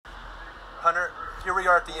Hunter, here we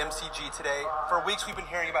are at the MCG today. For weeks we've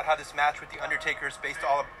been hearing about how this match with The Undertaker is based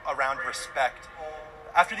all around respect.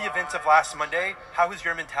 After the events of last Monday, how has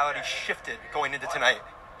your mentality shifted going into tonight?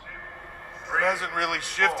 It hasn't really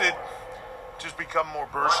shifted, just become more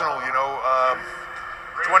personal,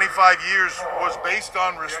 25 years was based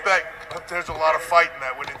on respect, but there's a lot of fighting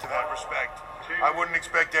that went into that respect. I wouldn't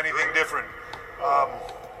expect anything different.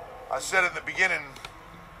 I said in the beginning,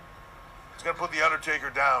 it's going to put The Undertaker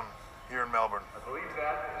down here in Melbourne.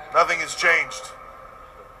 Nothing has changed,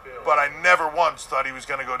 but I never once thought he was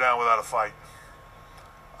going to go down without a fight.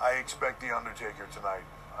 I expect The Undertaker tonight.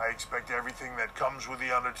 I expect everything that comes with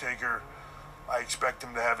The Undertaker. I expect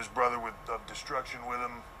him to have his brother of destruction with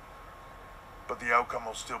him, but the outcome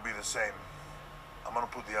will still be the same. I'm going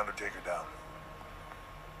to put The Undertaker down.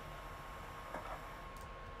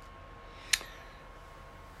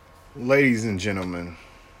 Ladies and gentlemen,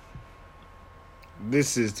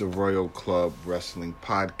 this is the Royal Club Wrestling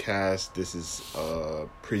Podcast. This is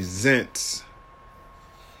presents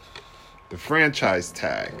the franchise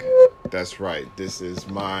tag. That's right. This is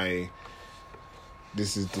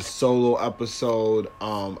the solo episode.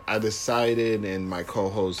 I decided, and my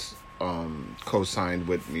co-host co-signed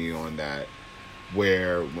with me on that,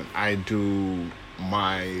 where when I do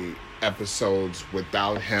my episodes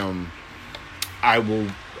without him, I will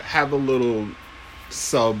have a little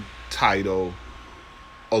subtitle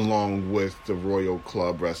along with the Royal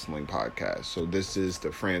Club Wrestling Podcast. So this is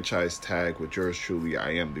the franchise tag with yours truly.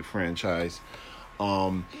 I am the franchise.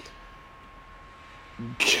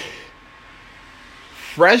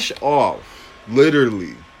 Fresh off,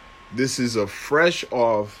 literally, this is a fresh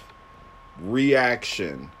off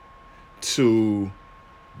reaction to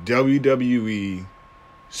WWE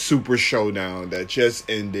Super Showdown that just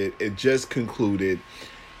ended. It just concluded.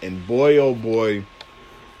 And boy, oh boy,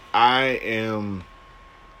 I am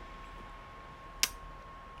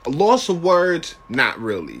a loss of words. Not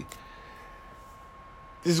really.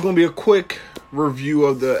 This is going to be a quick review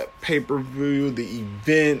of the pay-per-view, the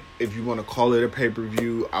event. If you want to call it a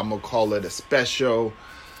pay-per-view, I'm going to call it a special.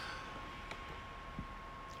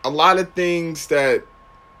 A lot of things that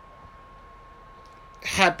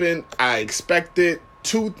happened, I expected.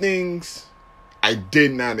 Two things I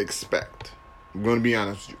did not expect. I'm going to be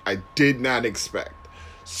honest with you. I did not expect.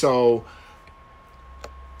 So,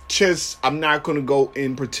 I'm not going to go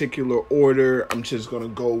in particular order. I'm just going to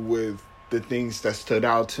go with the things that stood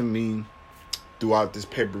out to me throughout this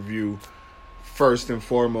pay-per-view. First and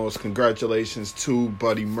foremost, congratulations to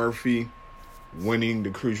Buddy Murphy winning the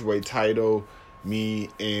Cruiserweight title. Me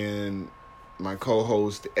and my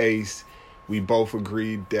co-host, Ace, we both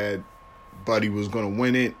agreed that Buddy was going to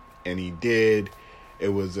win it, and he did. It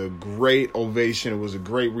was a great ovation. It was a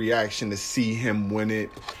great reaction to see him win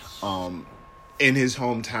it. In his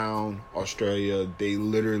hometown, Australia, they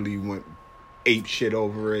literally went ape shit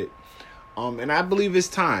over it. And I believe it's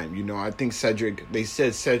time. I think they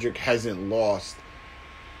said Cedric hasn't lost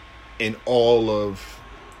in all of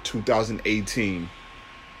 2018.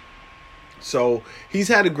 So he's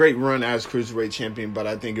had a great run as Cruiserweight champion, but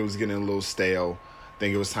I think it was getting a little stale. I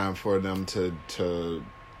think it was time for them to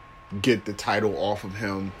get the title off of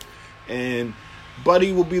him. And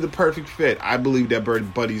Buddy will be the perfect fit. I believe that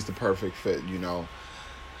Buddy's the perfect fit,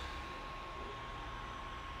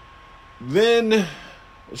 Then,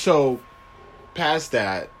 so past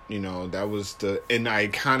that, that was the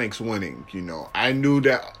Iconics winning. I knew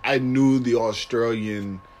the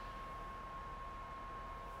Australian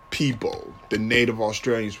people, the native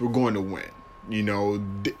Australians, were going to win.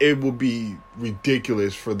 It would be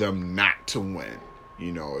ridiculous for them not to win.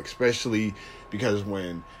 Especially because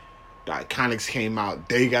when the Iconics came out,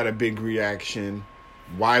 they got a big reaction.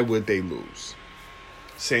 Why would they lose?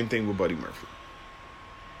 Same thing with Buddy Murphy.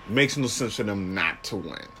 Makes no sense for them not to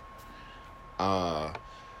win.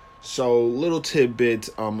 So little tidbits.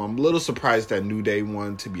 I'm a little surprised that New Day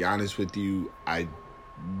won, to be honest with you. I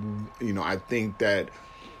think that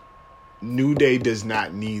New Day does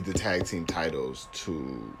not need the tag team titles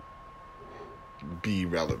to be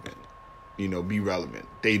relevant.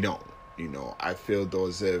 They don't. I feel though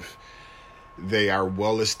as if they are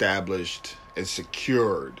well established and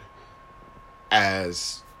secured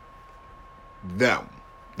as them,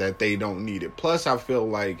 that they don't need it. Plus, I feel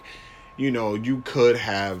like, you could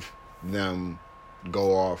have them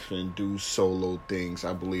go off and do solo things.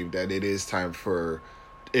 I believe that it is time to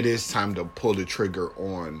pull the trigger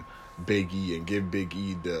on Big E and give Big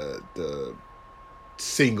E the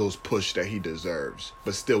singles push that he deserves,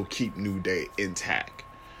 but still keep New Day intact.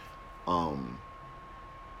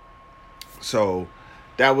 So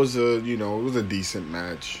that was it was a decent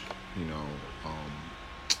match.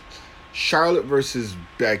 Charlotte versus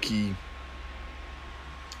Becky.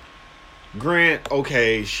 Grant,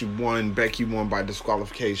 okay, she won. Becky won by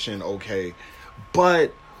disqualification, okay.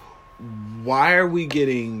 But why are we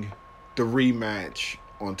getting the rematch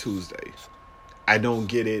on Tuesday? I don't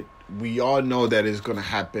get it. We all know that it's going to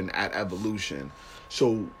happen at Evolution.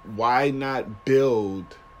 So why not build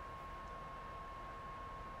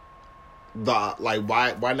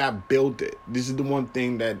why not build it? This is the one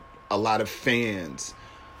thing that a lot of fans,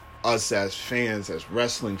 us as fans, as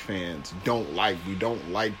wrestling fans, don't like. We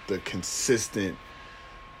don't like the consistent,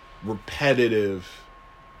 repetitive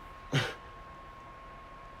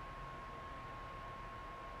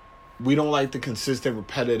we don't like the consistent,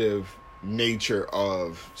 repetitive nature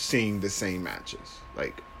of seeing the same matches.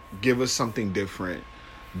 Like, give us something different.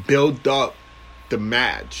 Build up the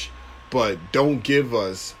match, but don't give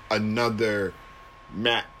us another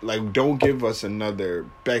don't give us another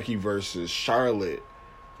Becky versus Charlotte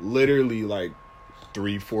literally like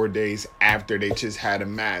 3-4 days after they just had a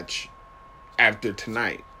match after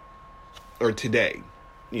tonight or today.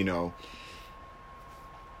 You know,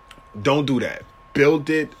 don't do that. Build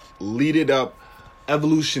it, lead it up.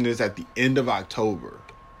 Evolution is at the end of October.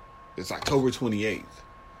 It's October 28th.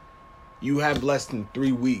 You have less than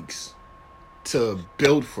 3 weeks to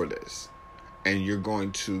build for this. And you're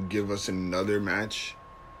going to give us another match?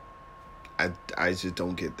 I just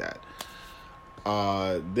don't get that.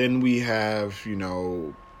 Then we have, you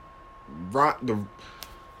know, the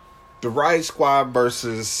Riot Squad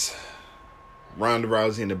versus Ronda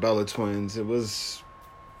Rousey and the Bella Twins. It was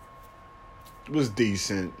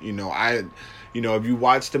decent. You know, if you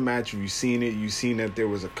watched the match, if you've seen it, you've seen that there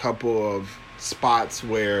was a couple of spots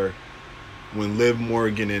where when Liv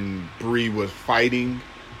Morgan and Brie was fighting,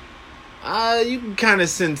 you can kind of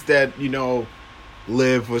sense that, you know,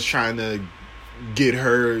 Liv was trying to get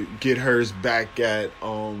hers back at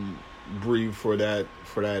Brie for that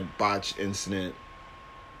botch incident.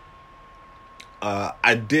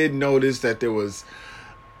 I did notice that there was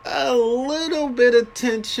a little bit of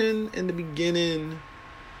tension in the beginning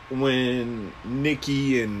when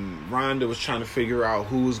Nikki and Ronda was trying to figure out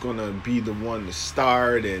who was going to be the one to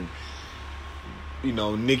start. And, you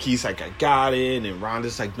know, Nikki's like, I got it. And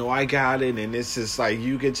Ronda's like, no, I got it. And it's just like,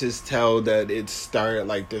 you could just tell that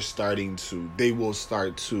they will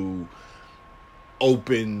start to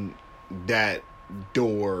open that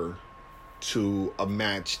door to a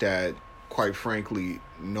match that, quite frankly,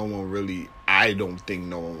 I don't think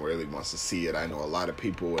no one really wants to see it. I know a lot of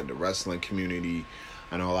people in the wrestling community.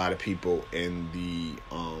 I know a lot of people in the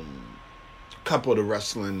couple of the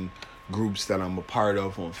wrestling groups that I'm a part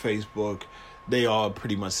of on Facebook. They all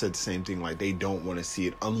pretty much said the same thing. Like, they don't want to see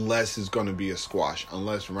it unless it's going to be a squash.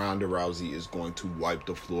 Unless Ronda Rousey is going to wipe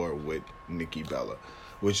the floor with Nikki Bella.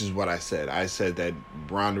 Which is what I said. I said that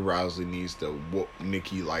Ronda Rousey needs to whoop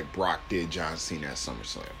Nikki like Brock did John Cena at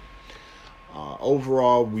SummerSlam.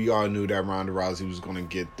 Overall, we all knew that Ronda Rousey was going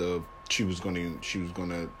to she was going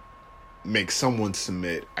to make someone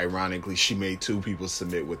submit. Ironically, she made 2 people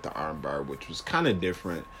submit with the armbar, which was kind of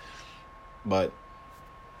different, but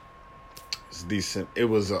it's decent. It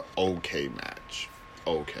was an okay match.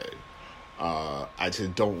 Okay. I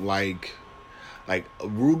just don't like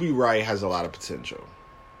Ruby Riott has a lot of potential.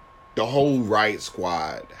 The whole Riot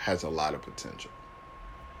Squad has a lot of potential.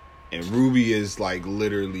 And Ruby is like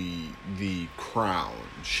literally the crown.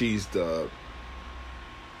 She's the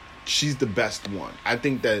best one. I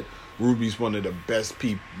think that Ruby's one of the best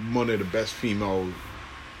female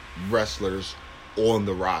wrestlers on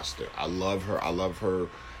the roster. I love her. I love her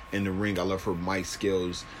in the ring. I love her mic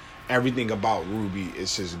skills. Everything about Ruby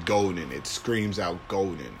is just golden. It screams out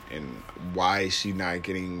golden. And why is she not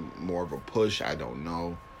getting more of a push? I don't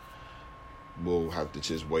know. We'll have to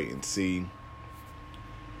just wait and see.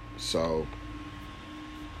 So,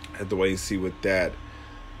 I have to wait and see with that.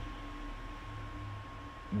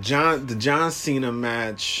 The John Cena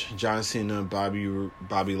match, John Cena,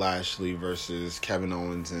 Bobby Lashley versus Kevin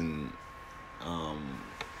Owens and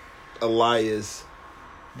Elias.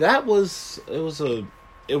 It was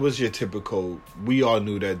your typical. We all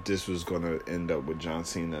knew that this was gonna end up with John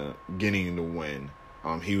Cena getting the win.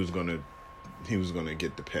 He was gonna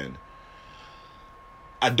get the pin.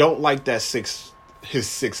 I don't like that his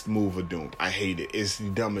 6th move of doom. I hate it. It's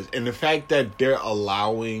the dumbest. And the fact that they're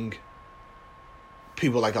allowing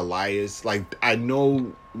people like Elias, like, I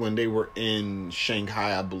know when they were in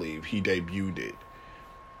Shanghai, I believe, he debuted it.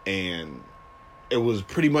 And it was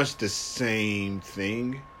pretty much the same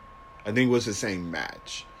thing. I think it was the same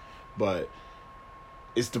match. But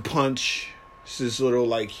it's the punch. It's this little,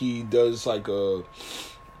 like, he does like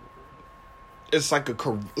it's like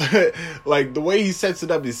like the way he sets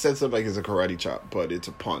it up like it's a karate chop, but it's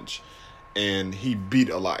a punch. And he beat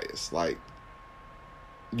Elias. Like,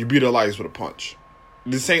 you beat Elias with a punch.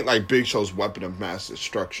 This ain't like Big Show's weapon of mass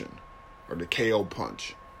destruction or the KO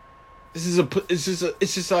punch. This is it's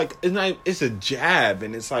a jab,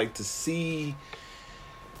 and it's like to see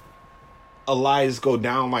Elias go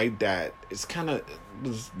down like that. It's it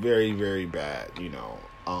was very, very bad, you know.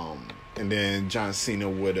 And then John Cena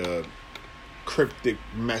with a cryptic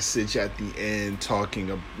message at the end, talking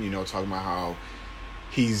about how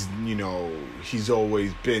he's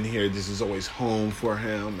always been here. This is always home for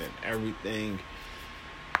him and everything.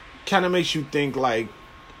 Kind of makes you think like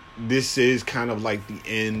this is kind of like the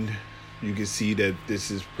end. You can see that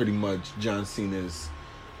this is pretty much John Cena's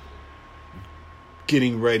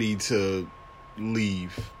getting ready to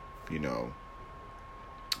leave, you know.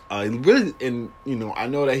 Really, and I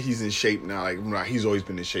know that he's in shape now. Like, he's always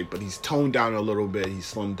been in shape, but he's toned down a little bit.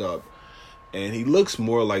 He's slimmed up, and he looks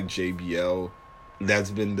more like JBL.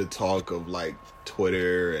 That's been the talk of like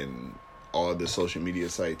Twitter and all the social media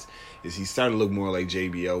sites. Is he starting to look more like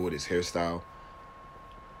JBL with his hairstyle?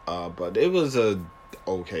 But it was a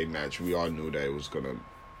okay match. We all knew that it was gonna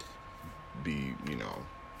be,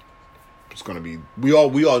 it's gonna be. We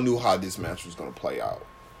all knew how this match was gonna play out.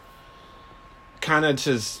 Kind of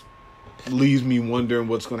just leaves me wondering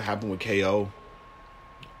what's going to happen with KO.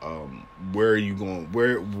 Where are you going?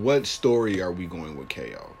 What story are we going with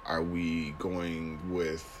KO? Are we going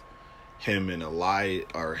with him and Elias,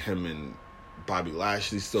 or him and Bobby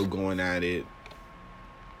Lashley still going at it?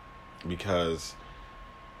 Because,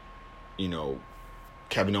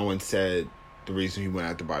 Kevin Owens said the reason he went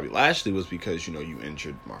after Bobby Lashley was because, you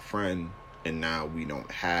injured my friend, and now we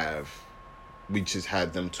just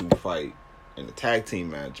had them two fight in a tag team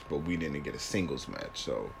match, but we didn't get a singles match.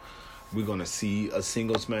 So we're going to see a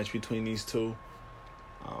singles match between these two.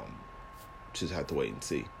 Just have to wait and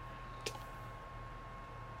see.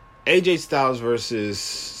 AJ Styles versus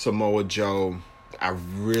Samoa Joe. I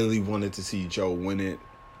really wanted to see Joe win it.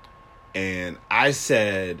 And I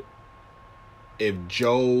said, if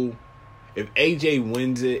AJ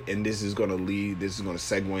wins it, and this is going to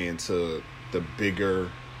segue into the bigger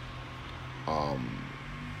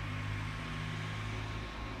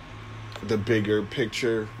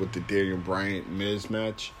picture with the Daniel Bryan Miz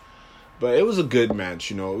match. But it was a good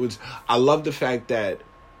match, I love the fact that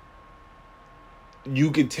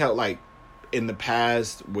you could tell, like, in the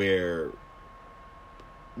past where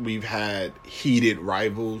we've had heated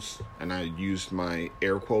rivals, and I used my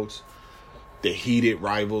air quotes, the heated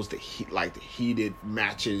rivals, the heated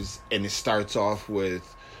matches, and it starts off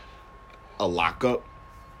with a lockup.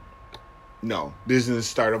 No, this didn't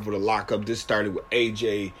start off with a lockup. This started with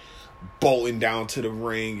AJ bolting down to the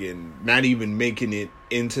ring and not even making it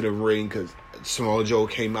into the ring because Samoa Joe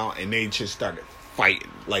came out and they just started fighting,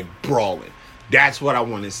 like brawling. That's what I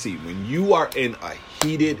want to see. When you are in a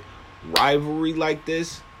heated rivalry like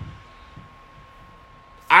this,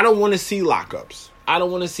 I don't want to see lockups. I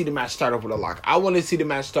don't want to see the match start off with a lock. I want to see the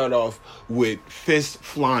match start off with fists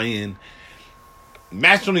flying.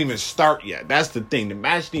 Match don't even start yet. That's the thing. The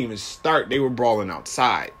match didn't even start. They were brawling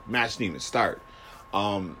outside. Match didn't even start.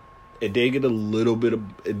 It did get a little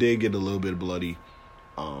bit bloody.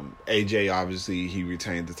 AJ, obviously, he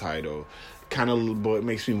retained the title. But it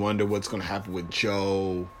makes me wonder what's going to happen with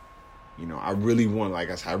Joe. I really wanted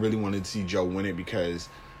to see Joe win it because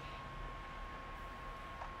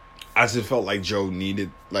I just felt like Joe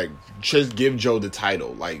needed, just give Joe the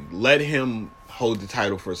title. Let him hold the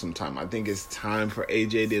title for some time. I think it's time for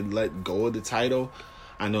AJ to let go of the title.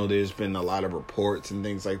 I know there's been a lot of reports and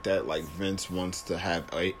things like that. Like Vince wants to have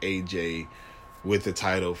AJ with the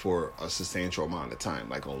title for a substantial amount of time,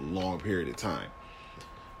 like a long period of time.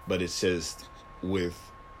 But it's just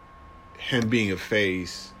with him being a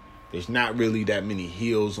face, there's not really that many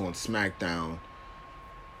heels on SmackDown.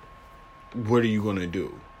 What are you going to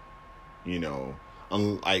do?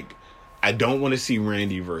 I don't want to see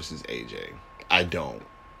Randy versus AJ. I don't.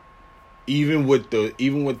 Even with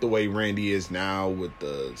the way Randy is now, with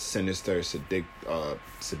the sinister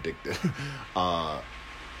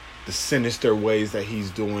the sinister ways that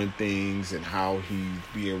he's doing things and how he's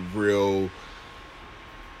being real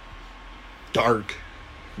dark,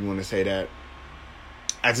 if you want to say that.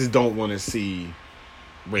 I just don't want to see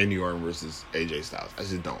Randy Orton versus AJ Styles. I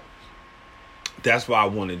just don't. That's why I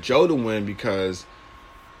wanted Joe to win, because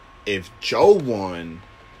if Joe won,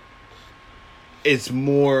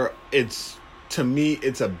 to me,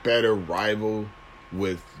 it's a better rival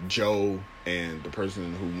with Joe and the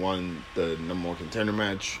person who won the number one contender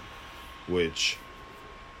match, which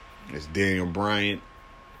is Daniel Bryan.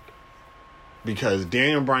 Because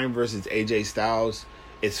Daniel Bryan versus AJ Styles,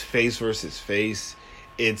 it's face versus face.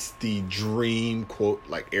 It's the dream, quote,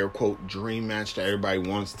 like air quote, dream match that everybody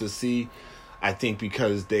wants to see. I think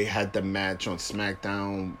because they had the match on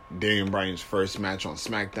SmackDown, Daniel Bryan's first match on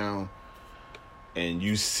SmackDown, and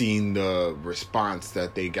you've seen the response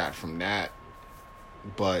that they got from that.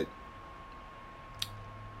 But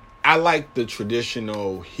I like the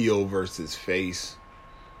traditional heel versus face.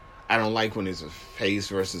 I don't like when it's a face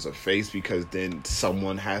versus a face because then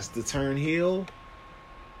someone has to turn heel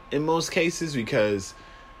in most cases because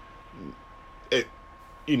it,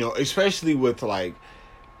 especially with like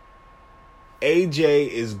AJ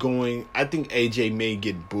is going, I think AJ may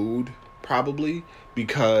get booed probably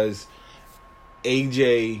because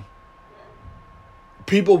AJ,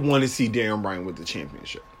 people want to see Daniel Bryan with the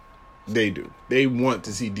championship. They do. They want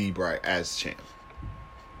to see D-Bry as champ.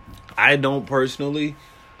 I don't personally.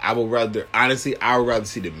 I would rather see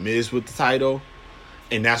The Miz with the title.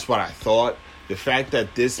 And that's what I thought. The fact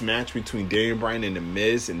that this match between Daniel Bryan and The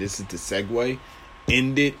Miz, and this is the segue,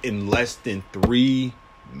 ended in less than 3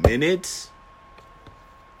 minutes.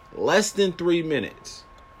 Less than 3 minutes.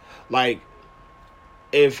 Like,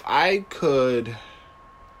 if I could,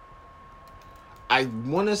 I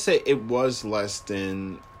want to say it was less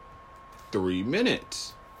than 3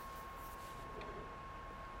 minutes.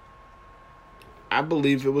 I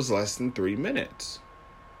believe it was less than 3 minutes.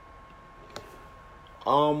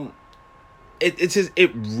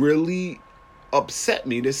 It really upset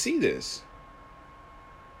me to see this.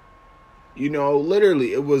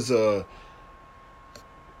 Literally, it was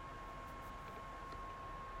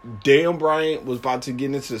Daniel Bryan was about to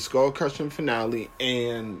get into the Skull Crushing finale,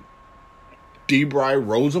 and D-Bry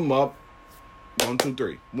rolls him up. 1, 2,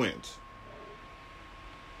 3, wins.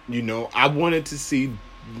 I wanted to see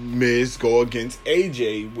Miz go against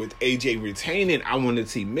AJ. With AJ retaining, I wanted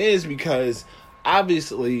to see Miz because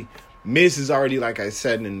obviously Miz is already, like I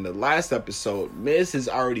said in the last episode, Miz has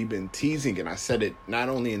already been teasing, and I said it not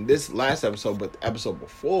only in this last episode but the episode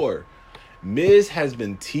before. Miz has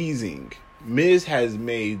been teasing. Miz has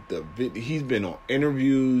he's been on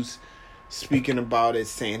interviews speaking about it,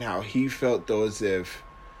 saying how he felt though as if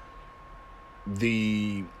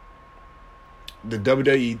the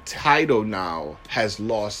WWE title now has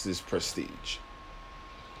lost its prestige.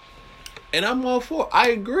 And I'm all for it. I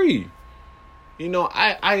agree.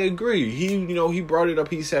 I agree. He brought it up.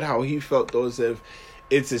 He said how he felt though as if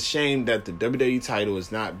it's a shame that the WWE title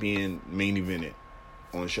is not being main evented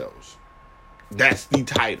on shows. That's the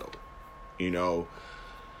title.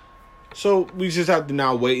 So we just have to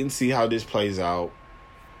now wait and see how this plays out.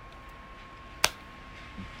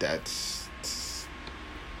 That's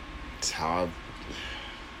how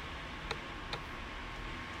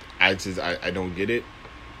I don't get it.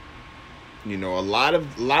 A lot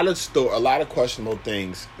of questionable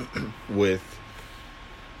things with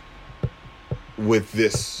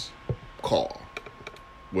this call.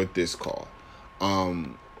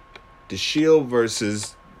 The Shield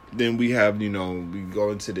versus, then we have, we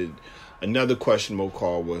go into another questionable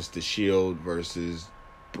call was the Shield versus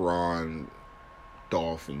Braun,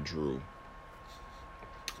 Dolph, and Drew.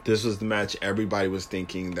 This was the match everybody was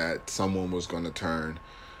thinking that someone was going to turn.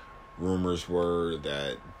 Rumors were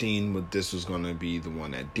that this was going to be the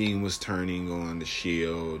one that Dean was turning on the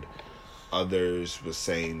Shield. Others were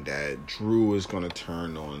saying that Drew was going to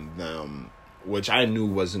turn on them, which I knew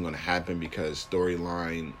wasn't going to happen because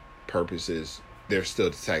storyline purposes, they're still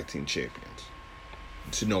the tag team champions.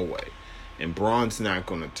 It's no way. And Braun's not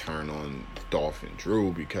going to turn on Dolph and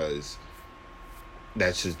Drew because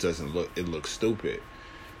that just doesn't look, it looks stupid.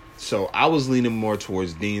 So I was leaning more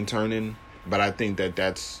towards Dean turning, but I think that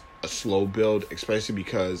that's a slow build, especially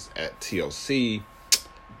because at TLC,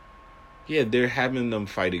 they're having them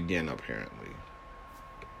fight again, apparently.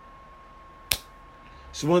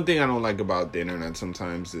 So one thing I don't like about the internet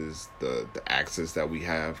sometimes is the access that we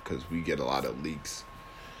have, because we get a lot of leaks.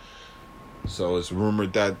 So it's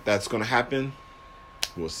rumored that that's going to happen.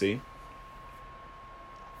 We'll see.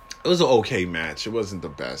 It was an okay match. It wasn't the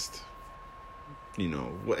best.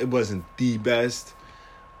 It wasn't the best.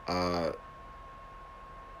 I'm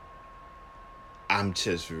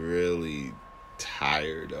just really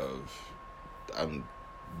tired of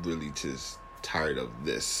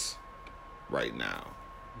this right now.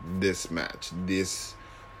 This match, this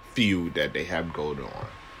feud that they have going on.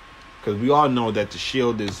 Because we all know that the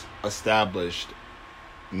Shield is established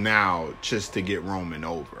now just to get Roman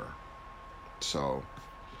over. So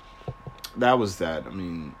that was that. I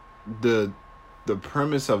mean, the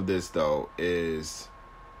premise of this, though, is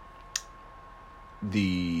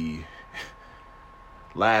the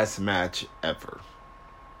last match ever.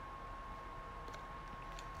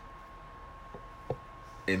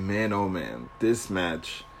 And man, oh man, this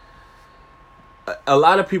match. A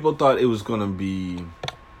lot of people thought it was gonna be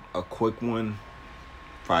a quick one,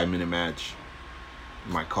 5-minute match.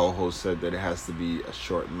 My co-host said that it has to be a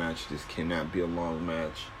short match. This cannot be a long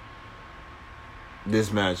match.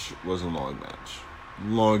 This match was a long match,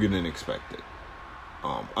 longer than expected.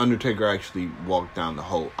 Undertaker actually walked down the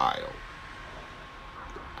whole aisle.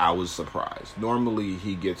 I was surprised. Normally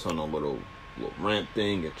he gets on a little rant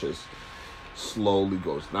thing. It just slowly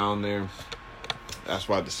goes down there. That's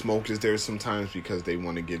why the smoke is there sometimes, because they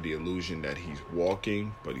want to give the illusion that he's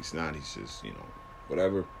walking, but he's not. He's just,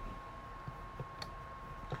 whatever.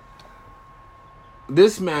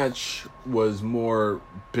 This match was more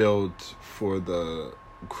built for the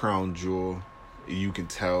crown jewel. You can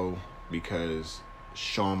tell because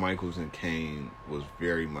Shawn Michaels and Kane was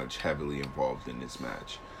very much heavily involved in this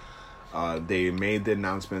match. They made the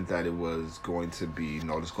announcement that it was going to be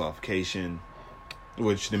no disqualification,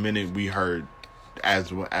 which the minute we heard,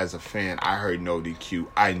 as a fan, I heard no DQ,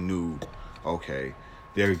 I knew, okay,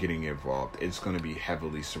 they're getting involved. It's going to be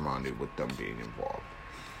heavily surrounded with them being involved.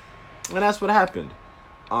 And that's what happened.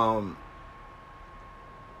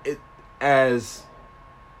 It, as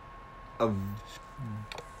a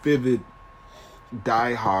vivid,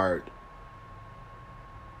 diehard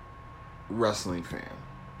wrestling fan,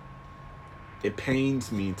 it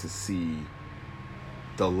pains me to see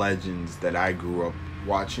the legends that I grew up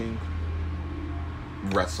watching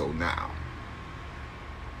wrestle now,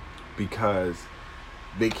 because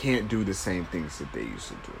they can't do the same things that they used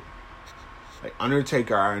to do. Like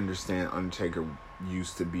Undertaker, I understand Undertaker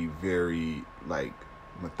used to be very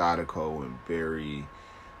methodical and very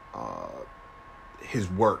his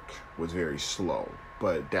work was very slow,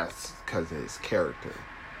 but that's because of his character.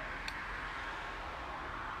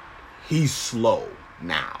 He's slow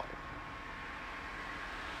now,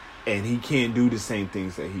 and he can't do the same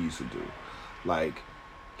things that he used to do. Like,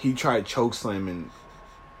 he tried chokeslamming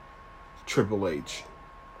Triple H,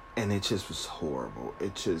 and it just was horrible.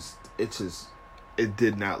 It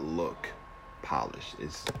did not look polished.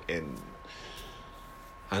 And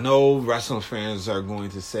I know wrestling fans are going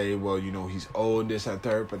to say, well, he's old, this, and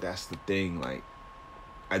third, but that's the thing. Like,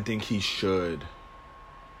 I think he should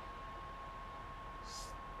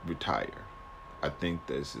retire. I think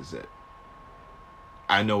this is it.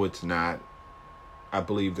 I know it's not. I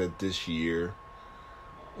believe that this year,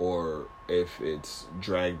 or if it's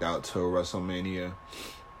dragged out to WrestleMania,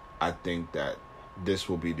 I think that this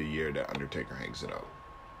will be the year that Undertaker hangs it up.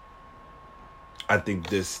 I think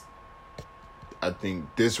this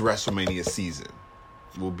WrestleMania season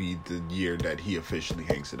will be the year that he officially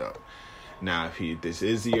hangs it up. Now, if this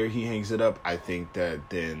is the year he hangs it up, I think that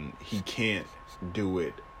then he can't do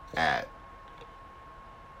it at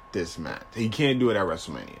this match. He can't do it at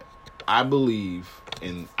WrestleMania. I believe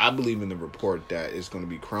in the report that it's going to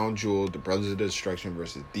be Crown Jewel, the Brothers of Destruction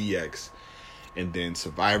versus DX, and then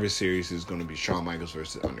Survivor Series is going to be Shawn Michaels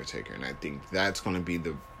versus Undertaker. And I think that's going to be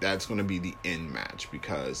the end match,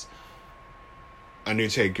 because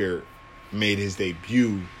Undertaker made his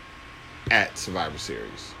debut at Survivor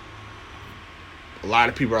Series. A lot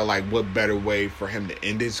of people are like, what better way for him to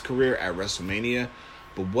end his career at WrestleMania?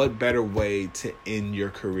 But what better way to end your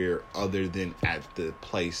career other than at the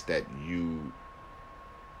place that you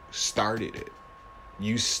started it?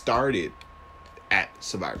 You started at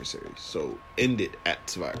Survivor Series, so end it at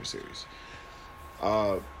Survivor Series.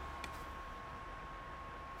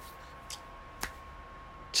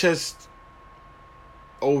 Just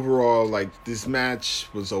overall, this match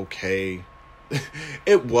was okay.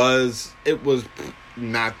 It was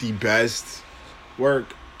not the best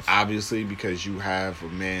work, obviously, because you have a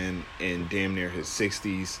man in damn near his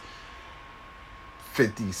 60s,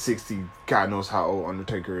 50, 60, God knows how old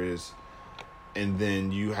Undertaker is. And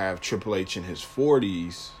then you have Triple H in his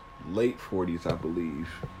 40s, late 40s, I believe.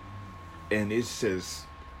 And it's just,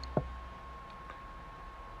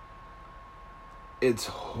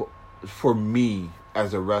 for me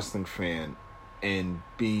as a wrestling fan, and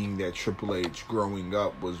being that Triple H growing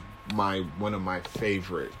up was one of my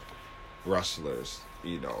favorite wrestlers,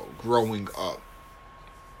 growing up,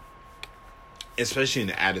 especially in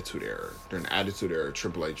the Attitude Era. During the Attitude Era,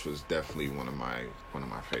 Triple H was definitely one of my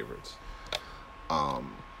favorites.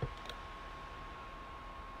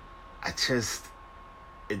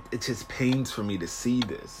 It just pains for me to see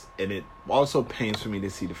this, and it also pains for me to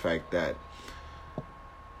see the fact that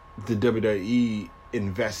the WWE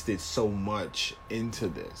invested so much into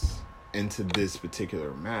this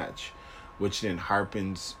particular match, which then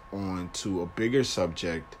harpens on to a bigger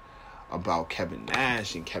subject about Kevin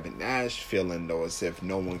Nash, and Kevin Nash feeling though as if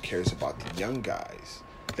no one cares about the young guys.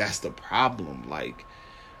 That's the problem.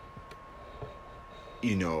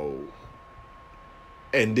 you know,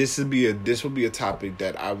 and this will be a topic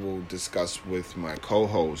that I will discuss with my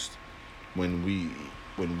co-host when we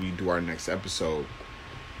do our next episode,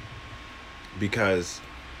 because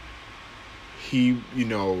he, you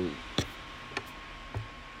know,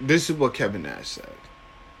 this is what Kevin Nash said.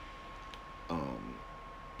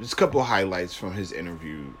 There's a couple highlights from his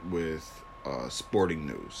interview with Sporting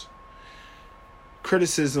News.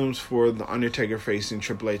 Criticisms for The Undertaker facing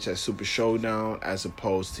Triple H at Super Showdown as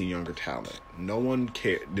opposed to younger talent. No one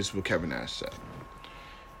cares. This is what Kevin Nash said.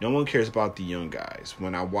 No one cares about the young guys.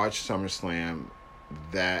 When I watched SummerSlam,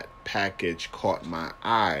 that package caught my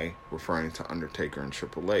eye, referring to Undertaker and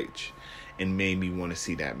Triple H, and made me want to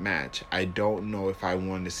see that match. I don't know if I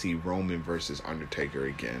want to see Roman versus Undertaker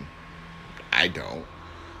again. I don't.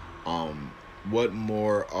 What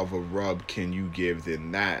more of a rub can you give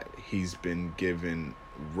than that? He's been given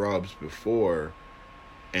rubs before,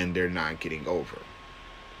 and they're not getting over.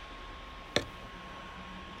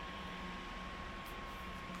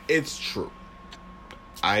 It's true.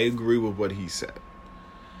 I agree with what he said.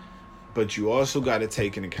 But you also got to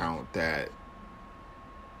take into account that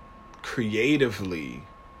creatively,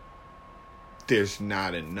 there's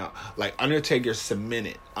not enough. Like, Undertaker's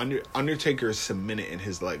cemented. Undertaker is cemented in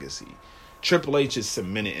his legacy. Triple H is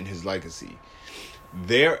cemented in his legacy.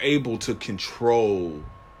 They're able to control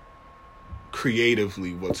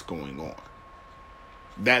creatively what's going on.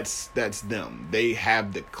 That's them. They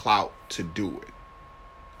have the clout to do it.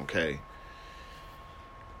 Okay.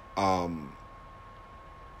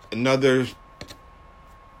 Another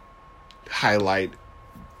highlight,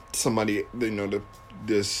 somebody, you know,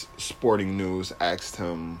 this Sporting News asked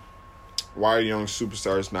him, why are young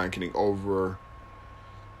superstars not getting over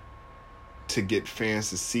to get fans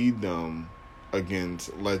to see them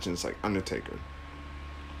against legends like Undertaker?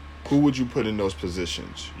 Who would you put in those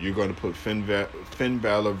positions? You're going to put Finn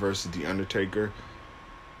Balor versus The Undertaker,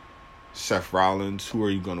 Seth Rollins. Who are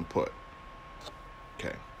you going to put?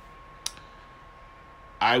 Okay.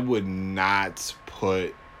 I would not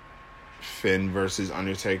put Finn versus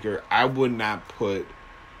Undertaker. I would not put,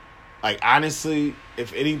 like, honestly,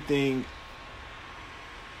 if anything,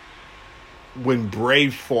 when Bray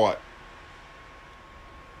fought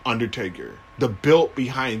Undertaker, the build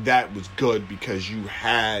behind that was good because you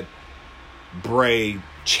had Bray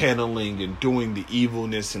channeling and doing the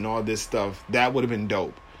evilness and all this stuff. That would have been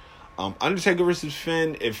dope. Undertaker versus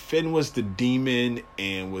Finn, if Finn was the demon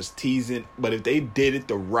and was teasing, but if they did it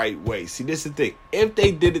the right way. See, this is the thing. If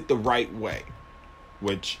they did it the right way,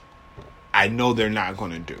 which I know they're not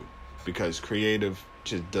going to do because creative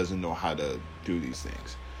just doesn't know how to do these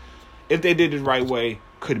things. If they did it the right way,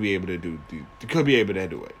 could be able to do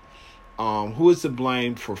it. Who is to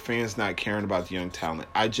blame for fans not caring about the young talent?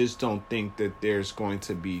 I just don't think that there's going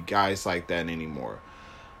to be guys like that anymore.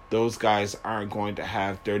 Those guys aren't going to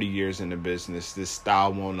have 30 years in the business. This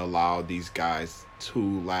style won't allow these guys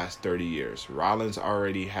to last 30 years. Rollins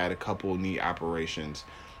already had a couple knee operations,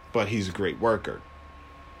 but he's a great worker.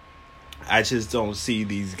 I just don't see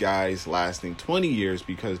these guys lasting 20 years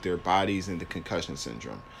because their bodies in the concussion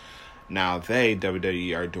syndrome. Now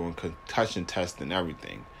WWE are doing concussion tests and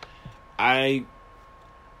everything. I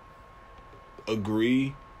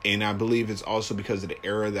agree, and I believe it's also because of the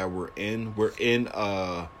era that we're in. We're in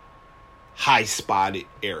a high-spotted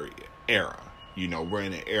era. You know, we're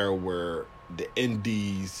in an era where the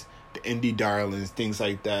indies, the indie darlings, things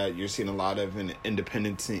like that, you're seeing a lot of in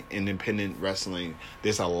independent wrestling.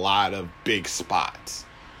 There's a lot of big spots.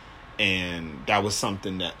 And that was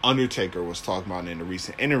something that Undertaker was talking about in a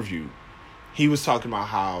recent interview. He was talking about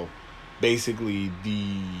how basically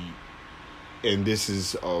and this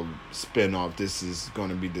is a spinoff, this is going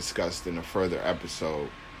to be discussed in a further episode,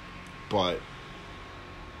 but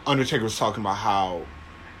Undertaker was talking about how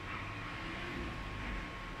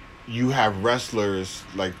you have wrestlers,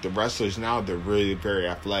 like the wrestlers now, they're really very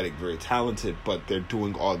athletic, very talented, but they're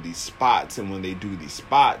doing all these spots, and when they do these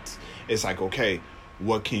spots, it's like, okay,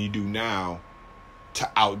 what can you do now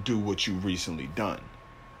to outdo what you've recently done?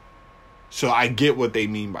 So I get what they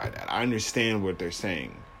mean by that. I understand what they're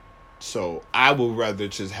saying. So I would rather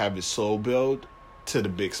just have it slow build to the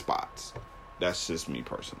big spots. That's just me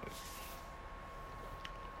personally.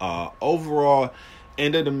 Overall,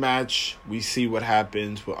 end of the match, we see what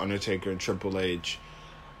happens with Undertaker and Triple H.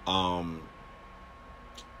 One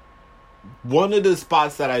of the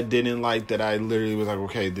spots that I didn't like, that I literally was like,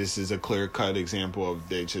 okay, this is a clear-cut example of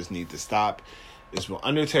they just need to stop, is when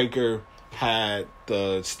Undertaker had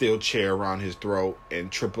the steel chair around his throat and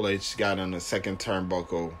Triple H got on the second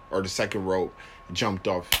turnbuckle or the second rope, jumped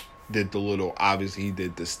off, did the little, obviously he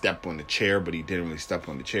did the step on the chair, but he didn't really step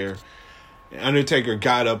on the chair. And Undertaker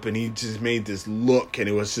got up and he just made this look, and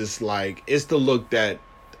it was just like, it's the look that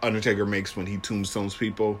Undertaker makes when he tombstones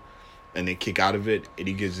people and they kick out of it, and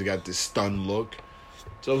he got this stunned look.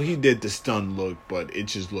 So he did the stunned look, but it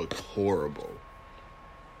just looked horrible.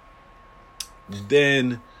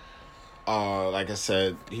 Then, like I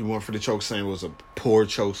said, he went for the chokeslam. It was a poor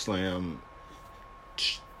chokeslam.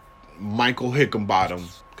 Michael Hickenbottom,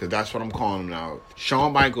 because that's what I'm calling him now.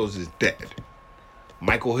 Shawn Michaels is dead.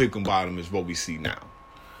 Michael Hickenbottom is what we see now.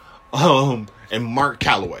 And Mark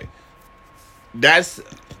Calloway. That's...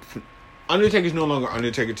 Undertaker's no longer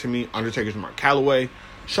Undertaker to me. Undertaker's Mark Calloway.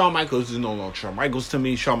 Shawn Michaels is no longer Shawn Michaels to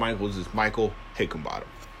me. Shawn Michaels is Michael Hickenbottom.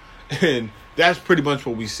 And that's pretty much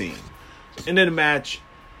what we've seen. And then the match,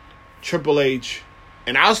 Triple H,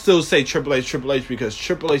 and I'll still say Triple H because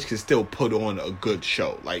Triple H can still put on a good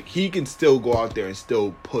show. Like, he can still go out there and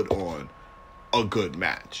still put on a good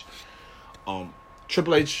match.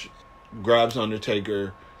 Triple H grabs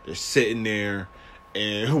Undertaker. They're sitting there.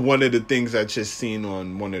 And one of the things I just seen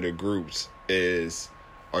on one of the groups is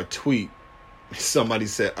a tweet. Somebody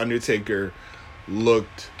said Triple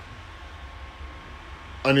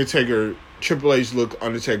H looked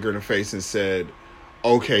Undertaker in the face and said,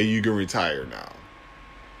 "Okay, you can retire now."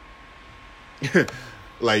 It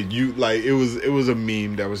was a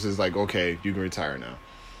meme that was just like, "Okay, you can retire now."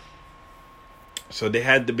 So they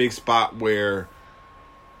had the big spot where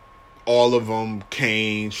all of them,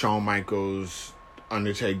 Kane, Shawn Michaels,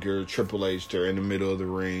 Undertaker, Triple H, they're in the middle of the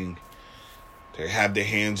ring. They have their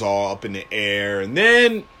hands all up in the air. And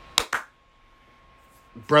then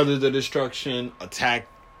Brothers of Destruction attack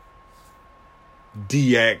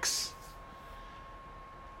DX.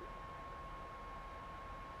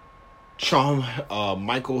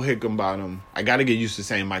 Michael Hickenbottom. I got to get used to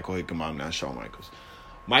saying Michael Hickenbottom, not Shawn Michaels.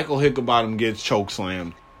 Michael Hickenbottom gets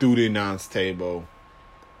chokeslammed through the announce table.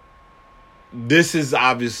 This is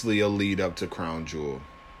obviously a lead up to Crown Jewel.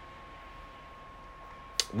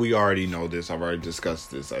 We already know this. I've already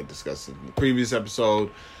discussed this. I discussed it in the previous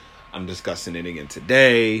episode. I'm discussing it again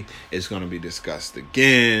today. It's going to be discussed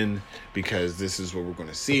again because this is what we're going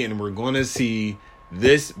to see. And we're going to see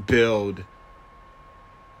this build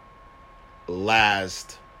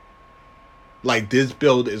last. Like, this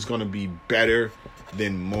build is going to be better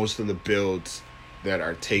than most of the builds that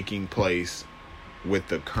are taking place with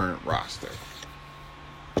the current roster.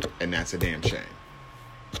 And that's a damn shame.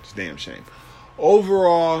 It's a damn shame.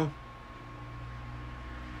 Overall,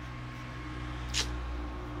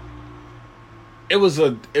 it was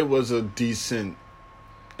a decent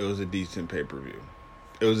pay-per-view.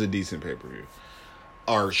 It was a decent pay-per-view.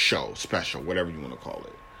 Or show, special, whatever you want to call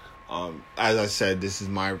it. As I said, this is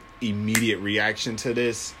my immediate reaction to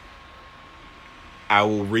this. I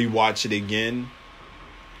will rewatch it again.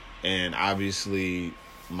 And obviously,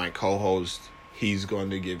 my co-host, he's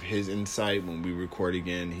going to give his insight when we record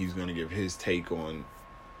again. He's going to give his take on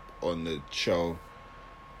the show.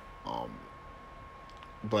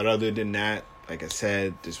 But other than that, like I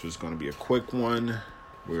said, this was going to be a quick one.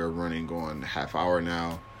 We're running on half hour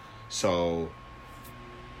now. So,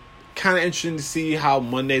 kind of interesting to see how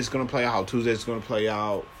Monday's going to play out, how Tuesday's going to play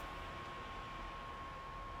out.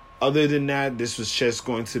 Other than that, this was just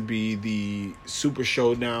going to be the Super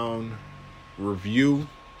Showdown review,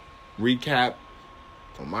 recap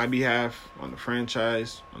on my behalf, on the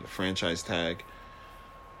franchise tag.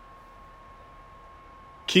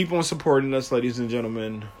 Keep on supporting us, ladies and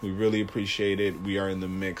gentlemen. We really appreciate it. We are in the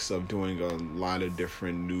mix of doing a lot of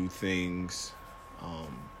different new things.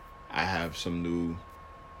 I have some new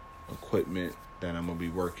equipment that I'm going to be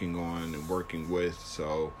working on and working with,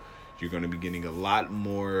 so you're going to be getting a lot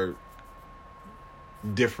more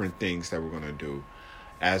different things that we're going to do.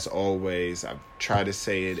 As always, I've tried to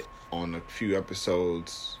say it on a few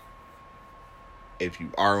episodes. If you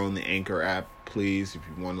are on the Anchor app, please, if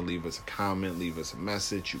you want to leave us a comment, leave us a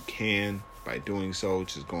message, you can. By doing so,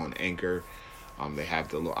 just go on Anchor. They have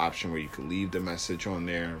the little option where you can leave the message on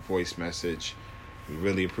there, voice message. We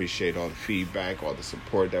really appreciate all the feedback, all the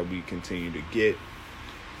support that we continue to get.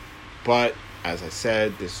 But, as I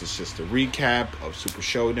said, this is just a recap of Super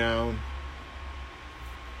Showdown.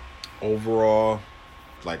 Overall,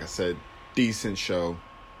 like I said, decent show.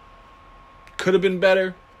 Could have been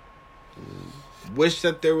better. Wish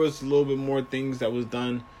that there was a little bit more things that was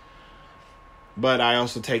done. But I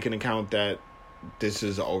also take into account that this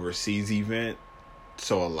is an overseas event.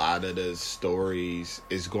 So a lot of the stories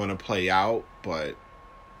is going to play out, but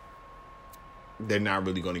they're not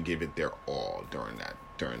really going to give it their all during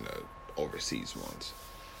the overseas ones.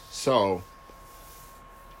 So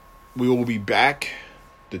we will be back,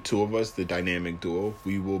 the two of us, the dynamic duo.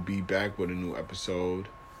 We will be back with a new episode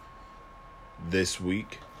this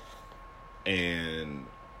week, and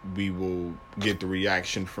we will get the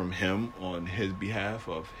reaction from him on his behalf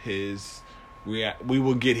of his we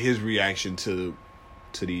will get his reaction to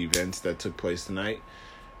the events that took place tonight.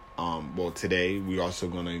 Today we're also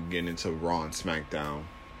gonna get into Raw and SmackDown.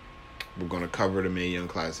 We're gonna cover the Mae Young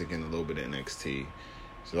Classic and a little bit of NXT.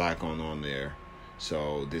 There's a lot going on there.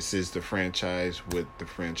 So this is the franchise with the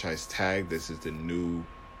franchise tag. This is the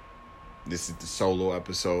solo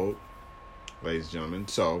episode, ladies and gentlemen.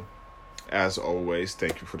 So, as always,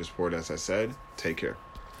 thank you for the support. As I said, take care.